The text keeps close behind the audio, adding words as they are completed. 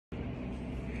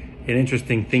An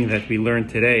interesting thing that we learned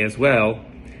today as well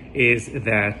is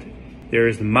that there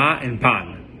is ma and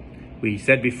ban. We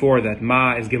said before that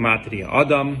ma is gematria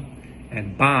Adam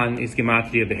and ban is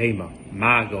gematria behema.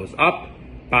 Ma goes up,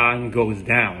 ban goes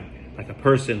down. Like a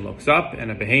person looks up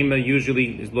and a behema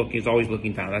usually is always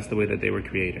looking down. That's the way that they were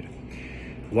created.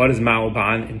 What is ma or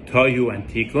ban in tohu and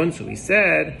tikkun? So we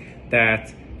said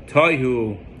that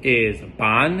tohu is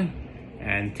ban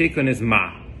and tikkun is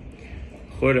ma.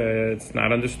 It's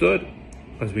not understood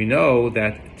because we know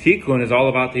that tikkun is all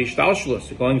about the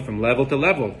ishtalshlus, going from level to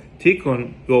level.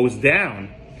 Tikkun goes down,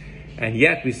 and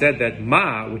yet we said that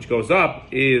ma, which goes up,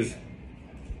 is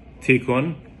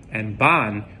tikkun, and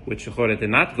ban, which did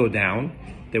not go down.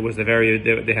 They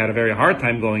had a very hard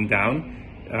time going down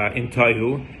in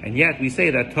tohu, and yet we say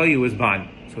that tohu is ban.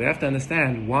 So we have to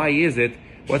understand why is it?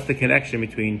 What's the connection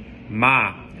between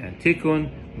ma and tikkun,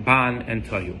 ban and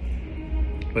tohu?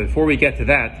 But before we get to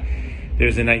that,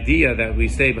 there's an idea that we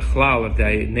say b'chlal of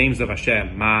the names of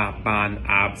Hashem, Ma, Ban,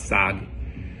 Ab, Sag.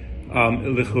 There's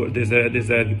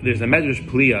a Medrash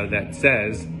Pliya that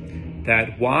says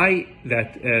that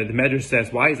the Medrash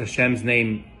says why is Hashem's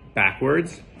name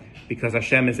backwards? Because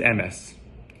Hashem is Emes.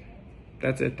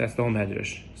 That's it. That's the whole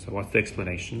Medrash. So what's the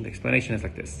explanation? The explanation is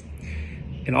like this: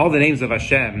 in all the names of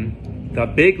Hashem, the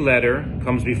big letter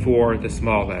comes before the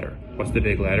small letter. What's the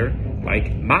big letter?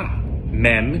 Like Ma.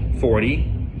 Mem, 40,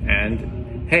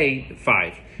 and Hey,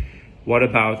 5. What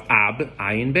about Ab,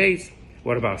 Ayin Beis?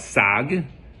 What about Sag,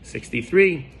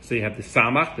 63? So you have the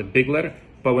Samach, the big letter.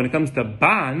 But when it comes to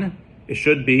Ban, it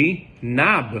should be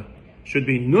Nab. Should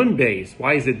be Nun Beis.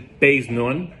 Why is it Beis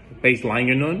Nun? Beis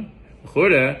Langer Nun?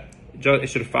 It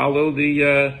should follow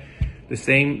the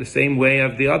same way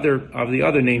of the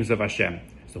other names of Hashem.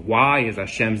 So why is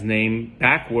Hashem's name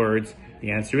backwards?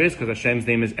 The answer is because Hashem's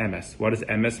name is Emes. What does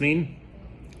Emes mean?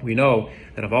 We know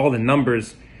that of all the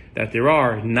numbers that there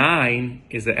are, 9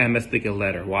 is the emestic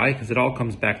letter. Why? Because it all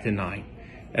comes back to 9.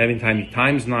 Every time you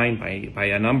times 9 by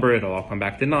a number, it'll all come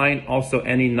back to 9. Also,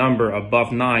 any number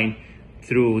above 9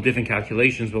 through different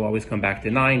calculations will always come back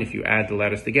to 9. If you add the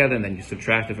letters together and then you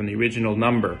subtract it from the original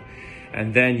number,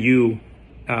 and then you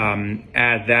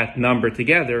add that number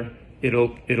together,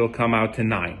 it'll come out to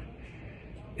 9.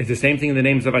 It's the same thing in the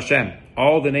names of Hashem.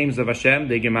 All the names of Hashem,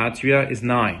 the gematria is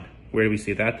 9. Where do we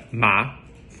see that? Ma,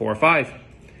 4-5.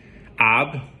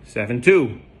 Ab,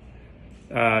 7-2.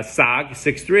 Sag,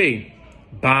 6-3.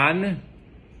 Ban,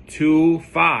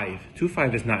 2-5.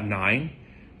 2-5 is not 9.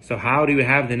 So how do you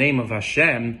have the name of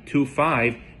Hashem,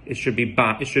 2-5? It should be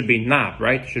Ban, it should be Nab,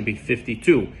 right? It should be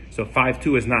 52. So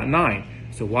 5-2 is not 9.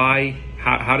 So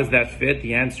how does that fit?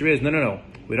 The answer is no.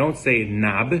 We don't say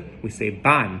Nab, we say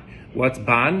Ban. What's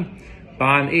Ban?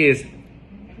 Ban is,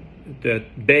 the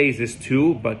Beis is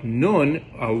 2, but Nun,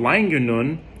 a Langer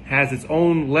Nun, has its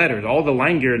own letters. All the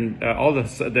Langer, all the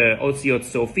Otziot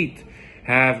Sofit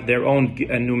have their own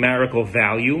numerical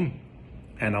value,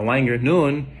 and a Langer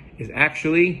Nun is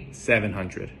actually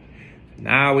 700.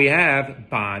 Now we have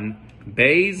Ban,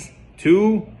 Beis,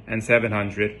 2, and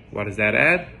 700. What does that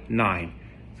add? 9.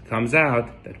 It comes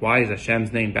out that why is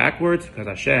Hashem's name backwards? Because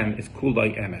Hashem is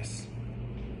Kulai Emes.